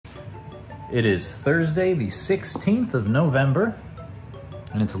It is Thursday, the 16th of November,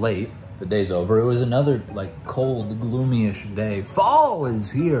 and it's late. The day's over. It was another like cold, gloomy-ish day. Fall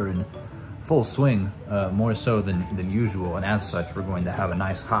is here in full swing, more so than usual, and as such, we're going to have a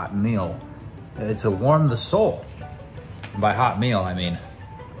nice hot meal to warm the soul. And by hot meal, I mean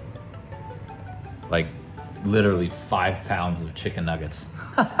like literally 5 pounds of chicken nuggets.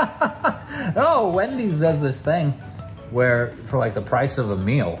 Oh, Wendy's does this thing where for like the price of a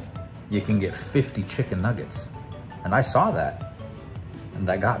meal, you can get 50 chicken nuggets. And I saw that. And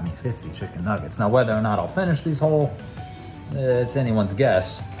that got me 50 chicken nuggets. Now, whether or not I'll finish these whole, it's anyone's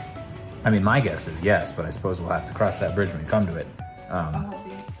guess. I mean, my guess is yes, but I suppose we'll have to cross that bridge when we come to it. I'll help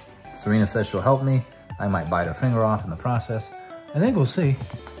you. Serena says she'll help me. I might bite her finger off in the process. I think we'll see.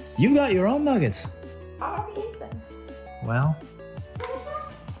 You got your own nuggets. I already ate them. Well,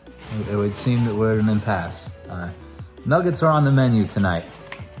 it would seem that we're at an impasse. Nuggets are on the menu tonight.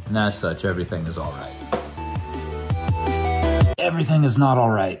 And as such, everything is all right. Everything is not all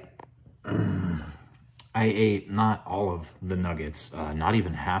right. I ate not all of the nuggets, not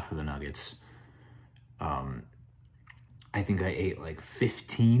even half of the nuggets. I think I ate like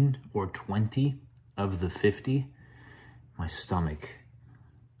 15 or 20 of the 50. My stomach.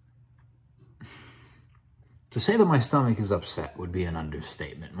 To say that my stomach is upset would be an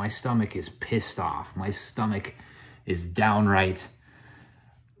understatement. My stomach is pissed off. My stomach is downright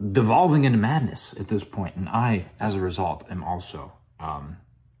devolving into madness at this point, and I, as a result, am also.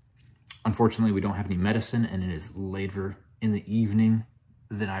 Unfortunately, we don't have any medicine, and it is later in the evening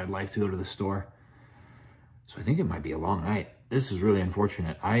than I would like to go to the store. So I think it might be a long night. This is really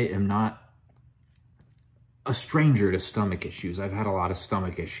unfortunate. I am not a stranger to stomach issues. I've had a lot of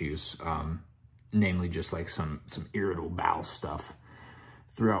stomach issues, namely just like some irritable bowel stuff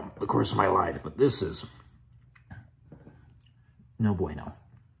throughout the course of my life, but this is no bueno,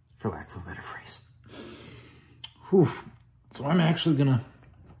 for lack of a better phrase. Whew. So I'm actually gonna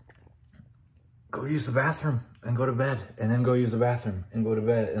go use the bathroom and go to bed, and then go use the bathroom and go to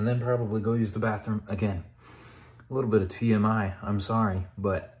bed, and then probably go use the bathroom again. A little bit of TMI, I'm sorry,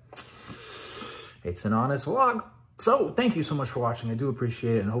 but it's an honest vlog. So thank you so much for watching. I do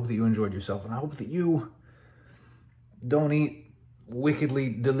appreciate it, and hope that you enjoyed yourself, and I hope that you don't eat wickedly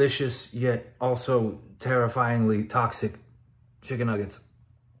delicious yet also terrifyingly toxic chicken nuggets.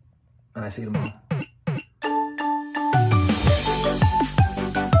 And I see you tomorrow.